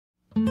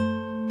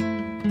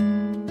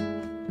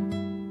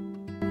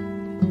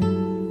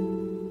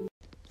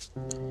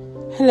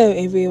Hello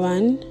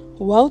everyone,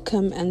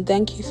 welcome and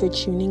thank you for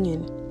tuning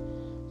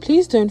in.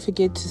 Please don't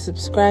forget to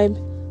subscribe,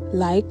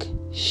 like,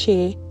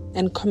 share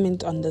and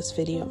comment on this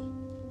video.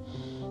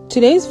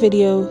 Today's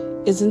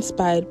video is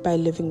inspired by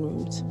living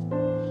rooms.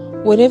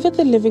 Whatever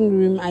the living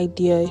room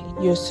idea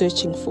you're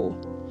searching for,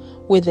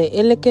 whether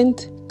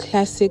elegant,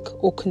 classic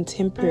or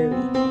contemporary,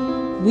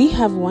 we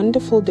have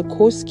wonderful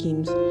decor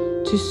schemes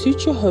to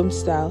suit your home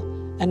style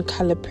and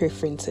color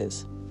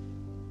preferences.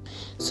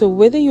 So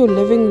whether your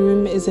living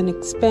room is an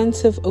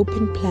expansive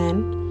open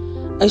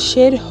plan, a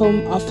shared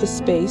home office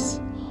space,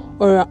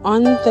 or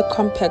on the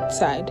compact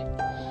side,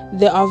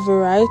 there are a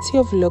variety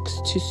of looks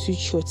to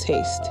suit your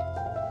taste.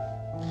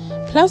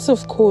 Plus,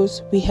 of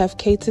course, we have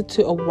catered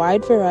to a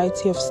wide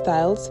variety of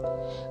styles,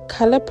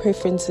 color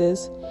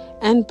preferences,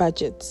 and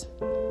budgets.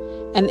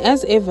 And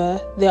as ever,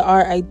 there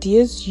are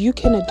ideas you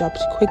can adopt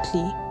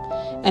quickly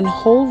and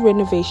whole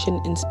renovation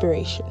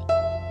inspiration.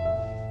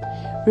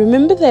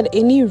 Remember that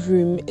any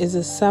room is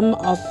a sum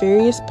of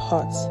various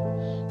parts,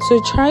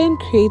 so try and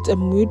create a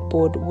mood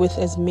board with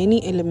as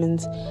many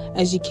elements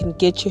as you can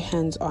get your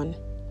hands on.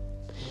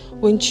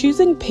 When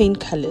choosing paint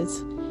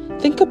colors,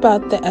 think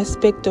about the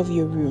aspect of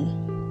your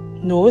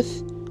room: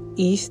 north,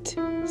 east,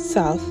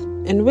 south,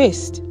 and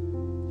west.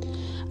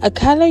 A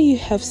color you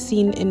have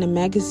seen in a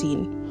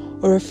magazine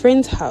or a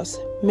friend's house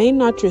may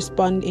not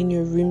respond in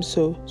your room,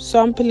 so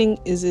sampling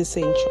is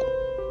essential.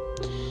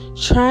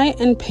 Try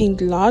and paint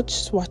large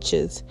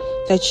swatches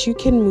that you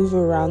can move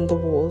around the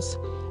walls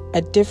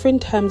at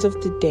different times of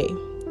the day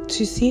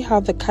to see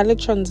how the color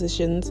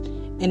transitions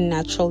in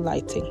natural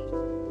lighting.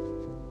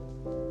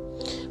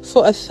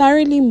 For a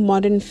thoroughly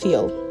modern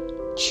feel,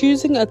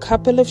 choosing a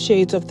couple of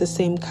shades of the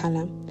same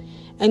color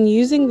and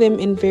using them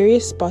in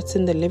various spots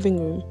in the living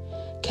room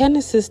can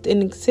assist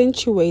in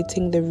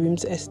accentuating the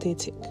room's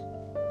aesthetic.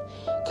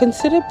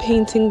 Consider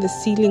painting the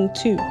ceiling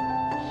too.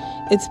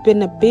 It's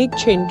been a big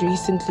trend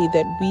recently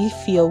that we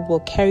feel will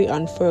carry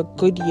on for a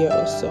good year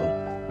or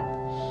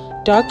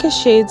so. Darker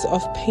shades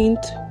of paint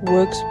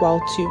works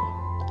well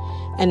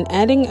too, and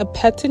adding a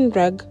patterned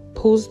rug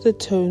pulls the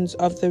tones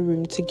of the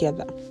room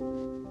together.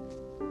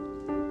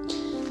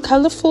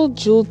 Colorful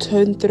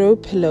jewel-tone throw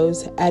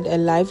pillows add a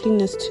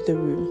liveliness to the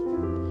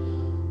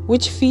room,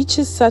 which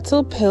features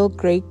subtle pale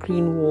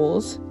grey-green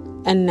walls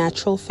and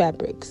natural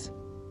fabrics.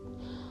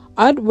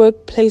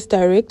 Artwork placed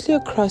directly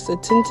across a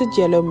tinted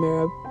yellow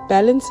mirror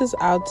balances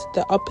out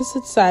the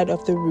opposite side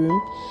of the room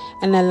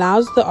and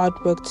allows the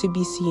artwork to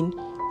be seen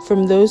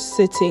from those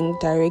sitting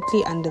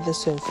directly under the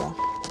sofa.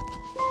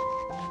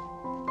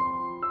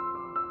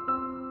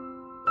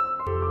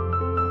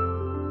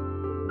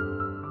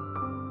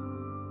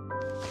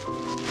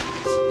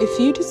 If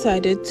you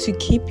decided to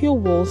keep your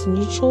walls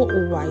neutral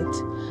or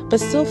white, but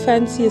still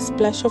fancy a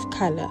splash of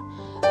color,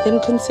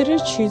 then consider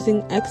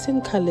choosing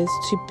accent colors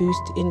to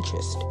boost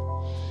interest.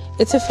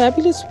 It's a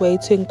fabulous way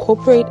to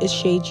incorporate a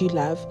shade you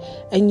love,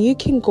 and you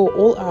can go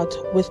all out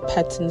with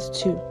patterns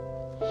too.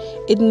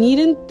 It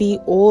needn't be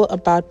all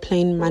about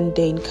plain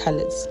mundane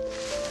colors.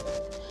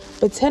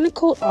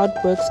 Botanical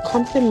artworks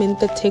complement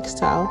the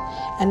textile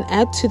and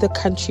add to the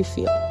country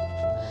feel.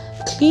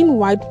 Clean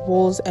white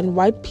walls and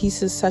white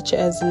pieces such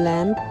as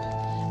lamp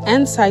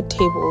and side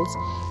tables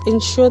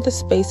ensure the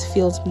space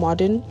feels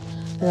modern,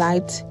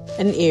 light,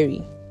 and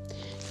airy.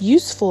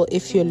 Useful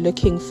if you're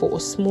looking for a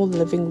small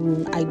living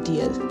room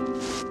idea.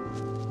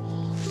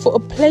 For a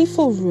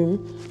playful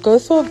room, go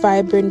for a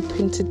vibrant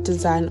printed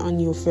design on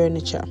your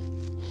furniture.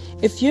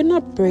 If you're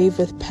not brave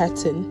with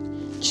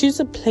pattern, choose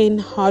a plain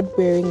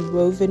hard-wearing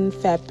woven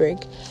fabric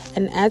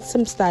and add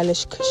some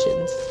stylish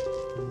cushions.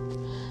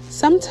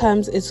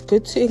 Sometimes it's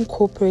good to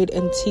incorporate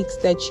antiques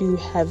that you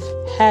have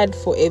had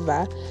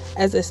forever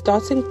as a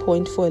starting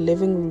point for a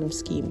living room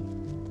scheme.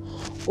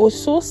 Or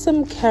source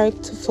some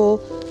characterful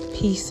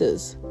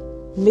pieces.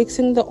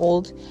 Mixing the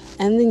old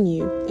and the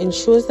new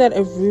ensures that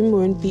a room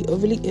won't be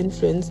overly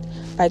influenced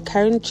by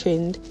current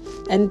trend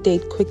and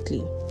date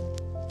quickly.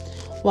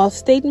 While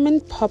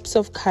statement pops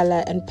of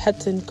color and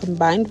pattern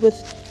combined with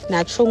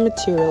natural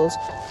materials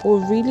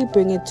will really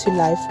bring it to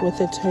life with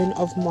a tone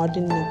of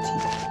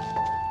modernity.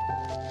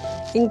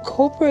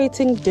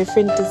 Incorporating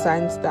different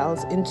design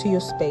styles into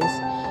your space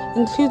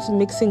includes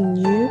mixing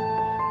new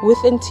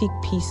with antique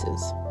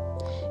pieces.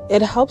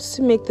 It helps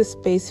to make the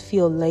space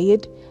feel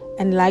layered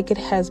and like it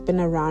has been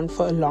around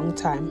for a long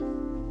time.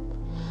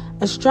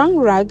 A strong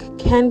rug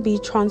can be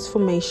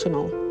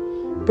transformational,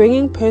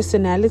 bringing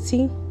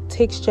personality,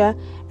 texture,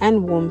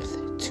 and warmth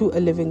to a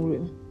living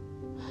room.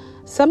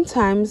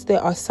 Sometimes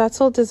there are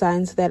subtle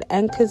designs that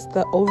anchors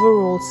the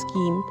overall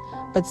scheme,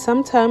 but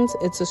sometimes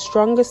it's a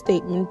stronger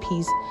statement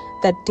piece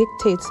that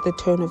dictates the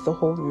tone of the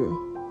whole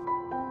room.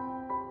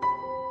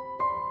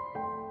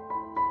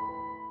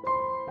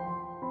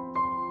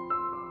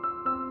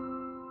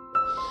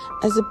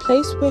 As a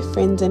place where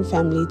friends and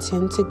family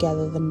tend to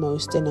gather the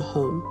most in a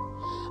home,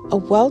 a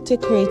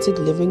well-decorated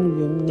living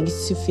room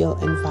needs to feel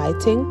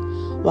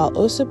inviting while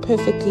also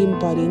perfectly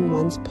embodying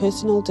one's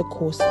personal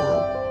decor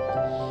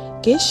style.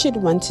 Guests should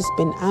want to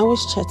spend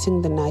hours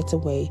chatting the night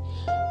away,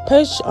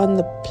 perched on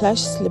the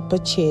plush slipper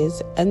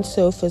chairs and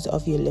sofas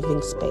of your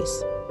living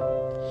space.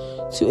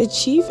 To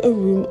achieve a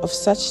room of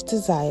such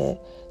desire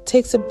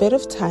takes a bit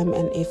of time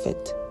and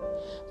effort,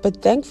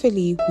 but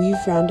thankfully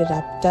we've rounded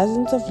up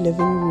dozens of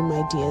living room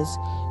ideas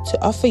to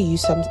offer you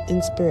some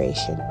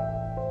inspiration.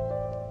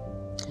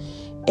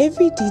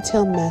 Every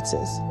detail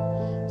matters,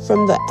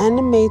 from the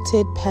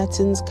animated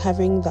patterns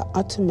covering the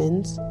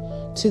ottomans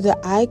to the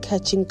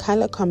eye-catching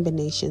color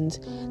combinations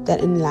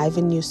that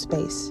enliven your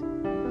space.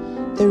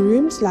 The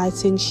room's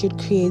lighting should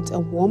create a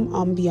warm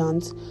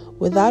ambiance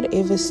without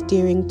ever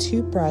steering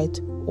too bright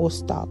or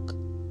stark.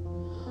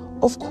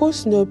 Of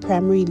course, no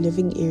primary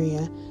living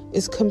area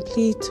is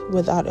complete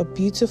without a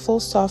beautiful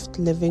soft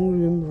living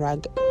room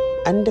rug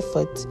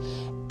underfoot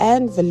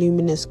and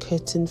voluminous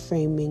curtain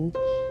framing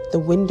the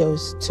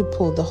windows to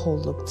pull the whole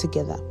look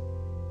together.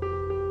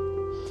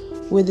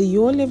 Whether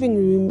your living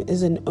room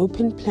is an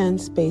open plan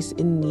space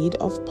in need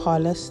of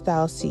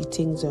parlor-style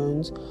seating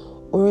zones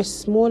or a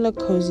smaller,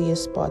 cozier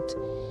spot,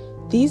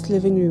 these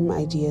living room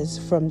ideas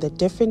from the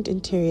different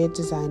interior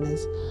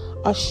designers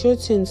are sure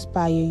to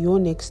inspire your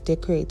next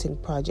decorating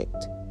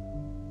project.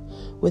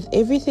 With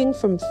everything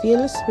from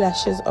fearless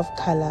splashes of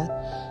color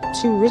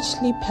to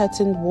richly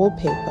patterned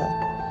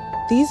wallpaper,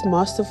 these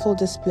masterful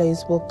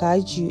displays will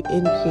guide you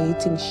in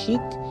creating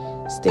chic,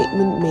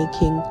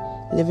 statement-making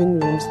living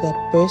rooms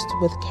that burst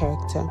with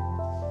character.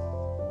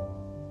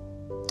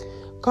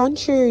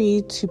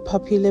 Contrary to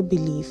popular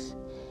belief,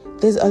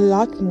 there's a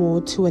lot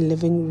more to a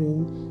living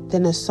room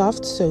than a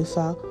soft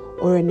sofa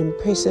or an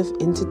impressive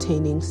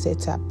entertaining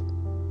setup.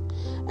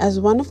 As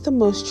one of the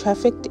most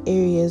trafficked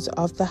areas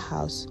of the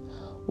house,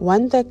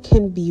 one that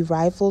can be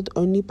rivaled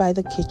only by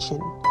the kitchen,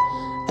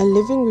 a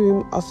living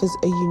room offers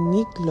a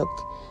unique look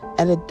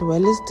at a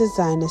dweller's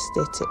design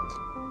aesthetic.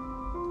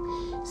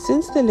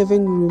 Since the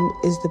living room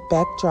is the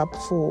backdrop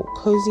for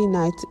cozy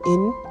nights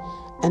in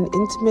and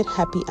intimate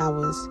happy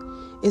hours,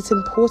 it's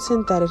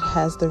important that it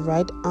has the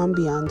right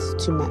ambiance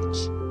to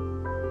match.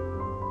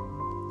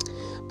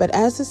 But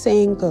as the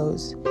saying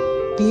goes,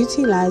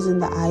 beauty lies in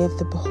the eye of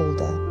the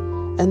beholder,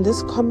 and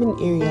this common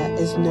area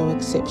is no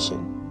exception.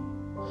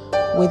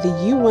 Whether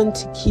you want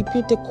to keep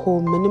your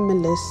decor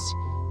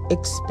minimalist,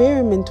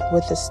 experiment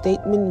with a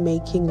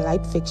statement-making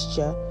light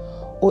fixture,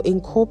 or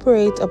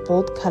incorporate a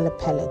bold color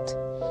palette,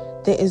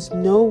 there is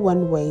no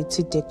one way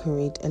to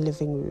decorate a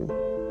living room.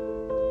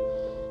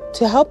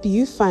 To help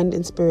you find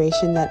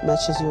inspiration that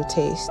matches your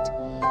taste,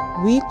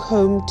 we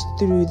combed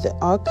through the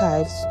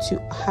archives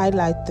to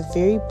highlight the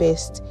very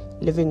best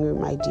living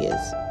room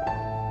ideas.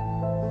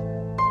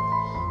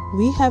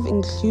 We have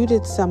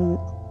included some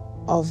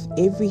of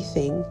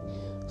everything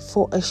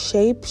for a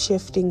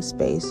shape-shifting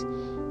space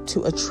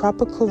to a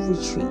tropical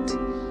retreat,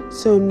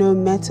 so no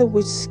matter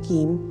which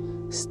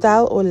scheme,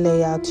 style or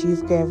layout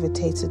you've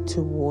gravitated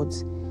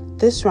towards,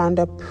 this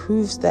roundup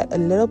proves that a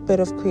little bit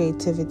of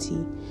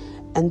creativity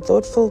and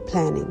thoughtful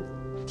planning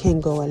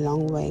can go a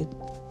long way.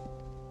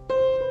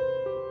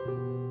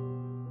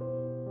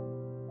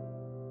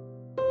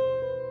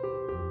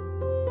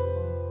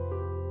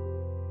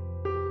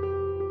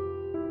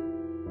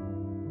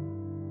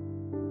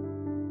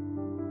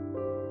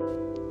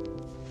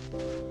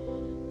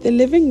 The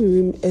living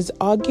room is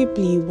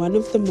arguably one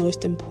of the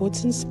most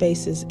important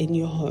spaces in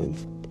your home.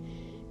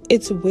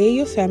 It's where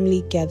your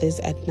family gathers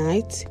at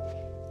night,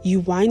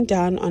 you wind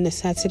down on a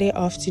Saturday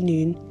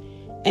afternoon,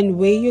 and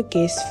where your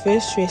guests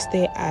first rest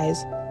their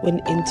eyes when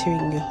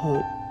entering your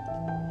home.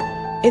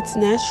 It's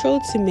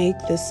natural to make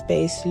this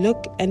space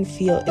look and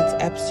feel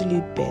its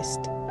absolute best.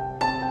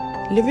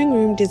 Living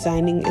room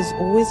designing is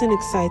always an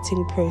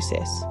exciting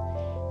process,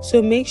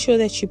 so make sure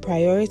that you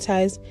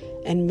prioritize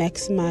and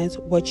maximize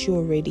what you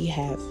already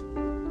have.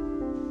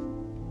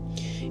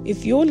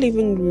 If your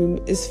living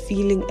room is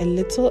feeling a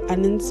little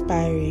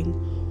uninspiring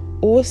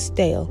or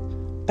stale,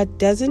 but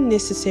doesn't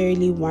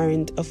necessarily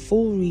warrant a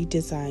full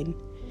redesign,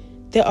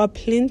 there are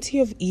plenty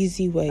of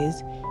easy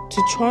ways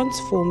to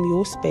transform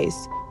your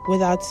space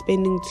without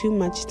spending too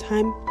much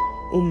time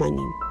or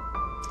money.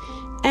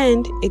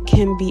 And it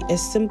can be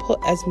as simple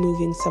as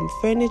moving some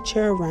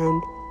furniture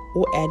around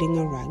or adding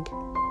a rug.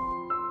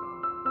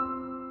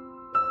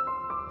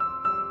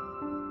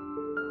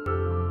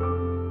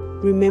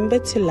 Remember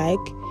to like,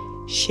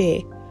 share,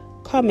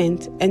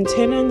 comment, and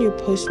turn on your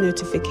post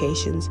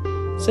notifications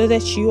so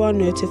that you are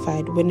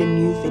notified when a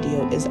new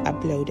video is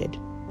uploaded.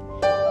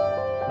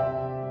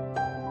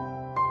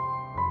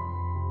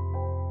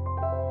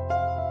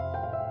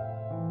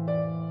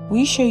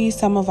 We show you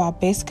some of our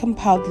best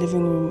compiled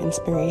living room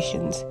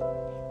inspirations.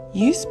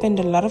 You spend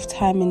a lot of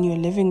time in your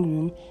living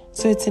room,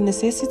 so it's a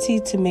necessity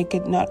to make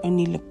it not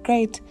only look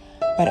great,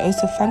 but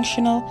also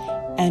functional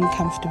and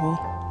comfortable.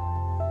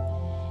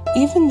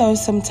 Even though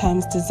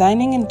sometimes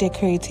designing and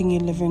decorating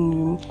your living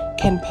room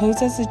can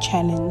pose as a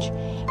challenge,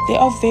 there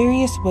are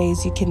various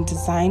ways you can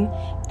design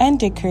and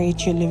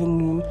decorate your living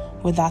room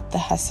without the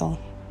hassle.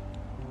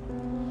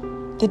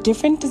 The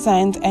different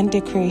designs and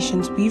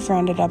decorations we've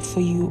rounded up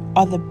for you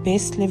are the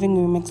best living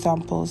room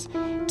examples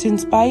to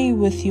inspire you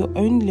with your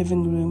own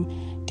living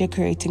room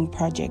decorating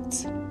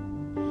projects.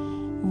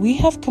 We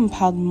have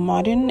compiled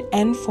modern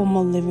and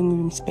formal living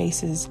room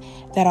spaces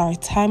that are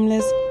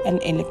timeless and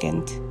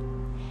elegant.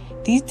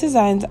 These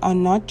designs are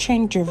not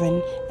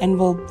trend-driven and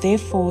will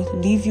therefore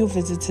leave your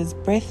visitors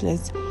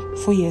breathless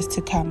for years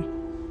to come.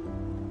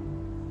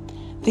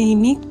 The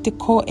unique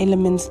decor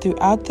elements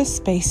throughout the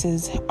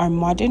spaces are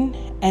modern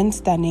and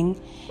stunning,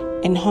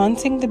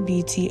 enhancing the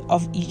beauty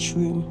of each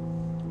room.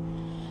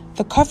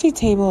 The coffee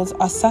tables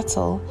are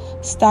subtle,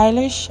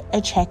 stylish,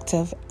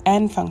 attractive,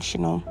 and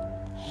functional.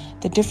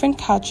 The different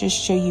couches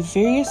show you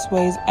various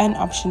ways and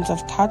options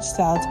of couch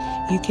styles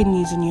you can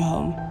use in your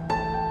home.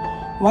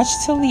 Watch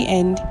till the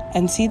end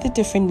and see the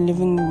different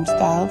living room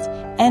styles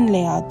and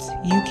layouts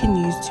you can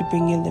use to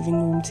bring your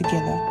living room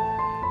together.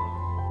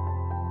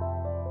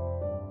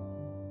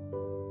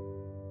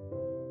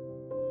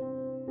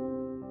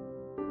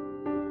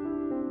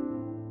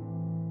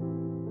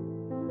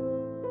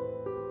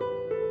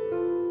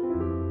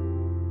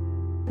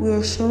 We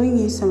are showing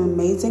you some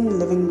amazing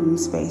living room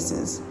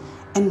spaces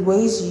and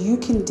ways you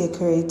can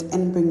decorate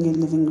and bring your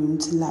living room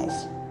to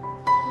life.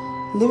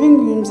 Living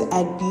rooms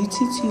add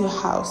beauty to your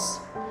house.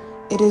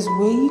 It is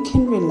where you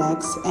can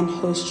relax and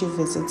host your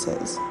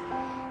visitors.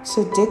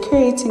 So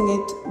decorating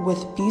it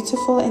with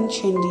beautiful and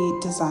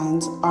trendy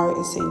designs are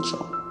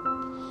essential.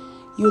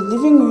 Your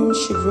living room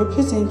should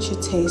represent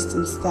your taste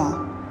and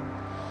style.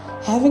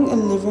 Having a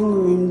living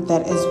room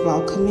that is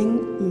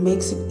welcoming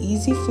makes it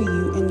easy for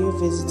you and your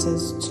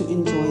visitors to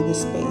enjoy the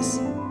space.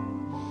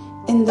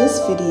 In this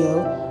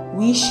video,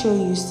 we show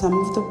you some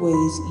of the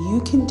ways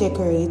you can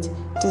decorate,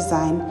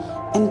 design,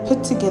 and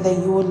put together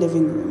your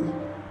living room.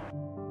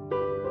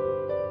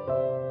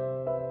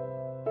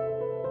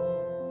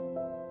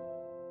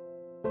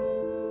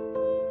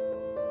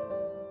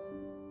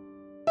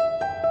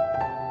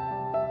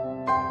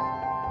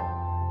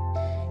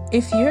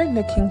 If you're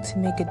looking to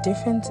make a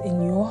difference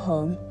in your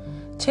home,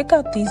 check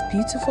out these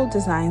beautiful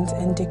designs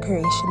and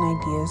decoration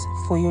ideas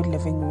for your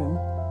living room.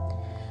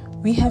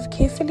 We have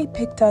carefully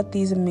picked out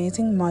these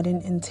amazing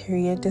modern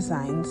interior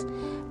designs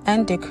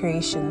and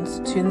decorations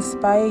to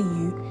inspire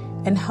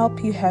you and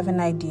help you have an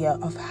idea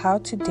of how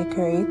to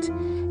decorate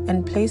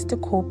and place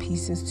decor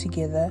pieces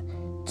together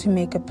to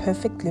make a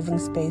perfect living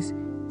space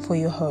for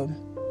your home.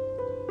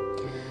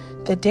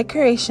 The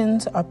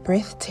decorations are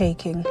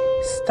breathtaking,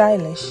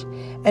 stylish,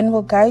 and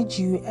will guide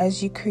you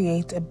as you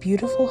create a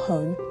beautiful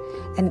home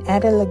and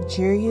add a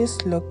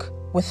luxurious look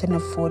with an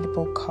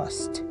affordable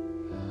cost.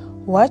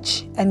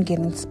 Watch and get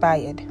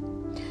inspired.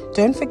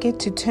 Don't forget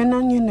to turn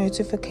on your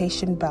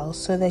notification bell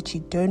so that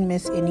you don't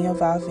miss any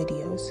of our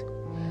videos.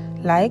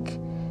 Like,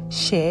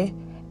 share,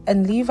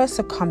 and leave us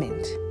a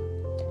comment.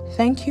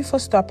 Thank you for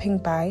stopping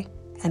by,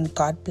 and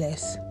God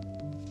bless.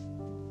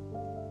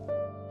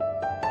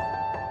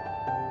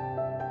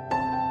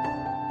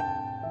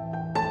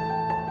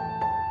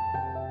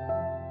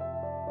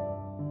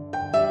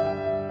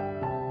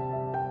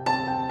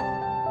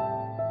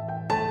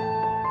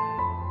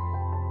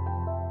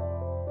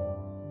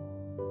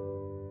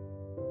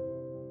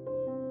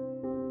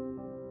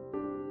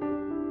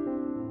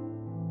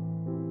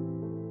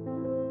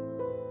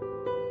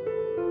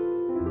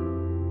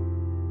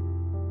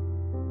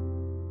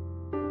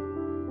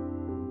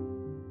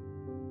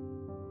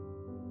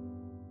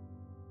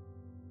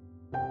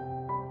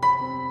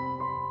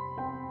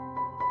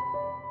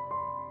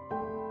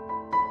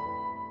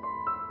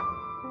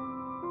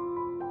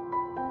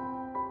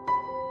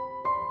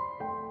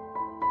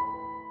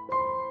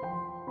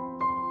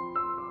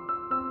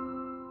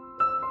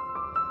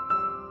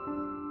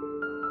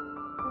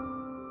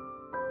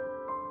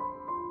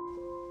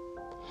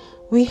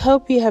 We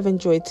hope you have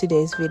enjoyed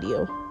today's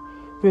video.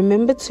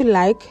 Remember to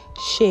like,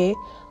 share,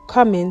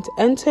 comment,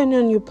 and turn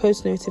on your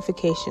post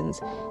notifications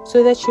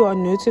so that you are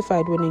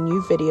notified when a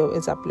new video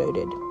is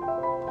uploaded.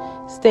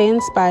 Stay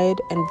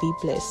inspired and be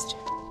blessed.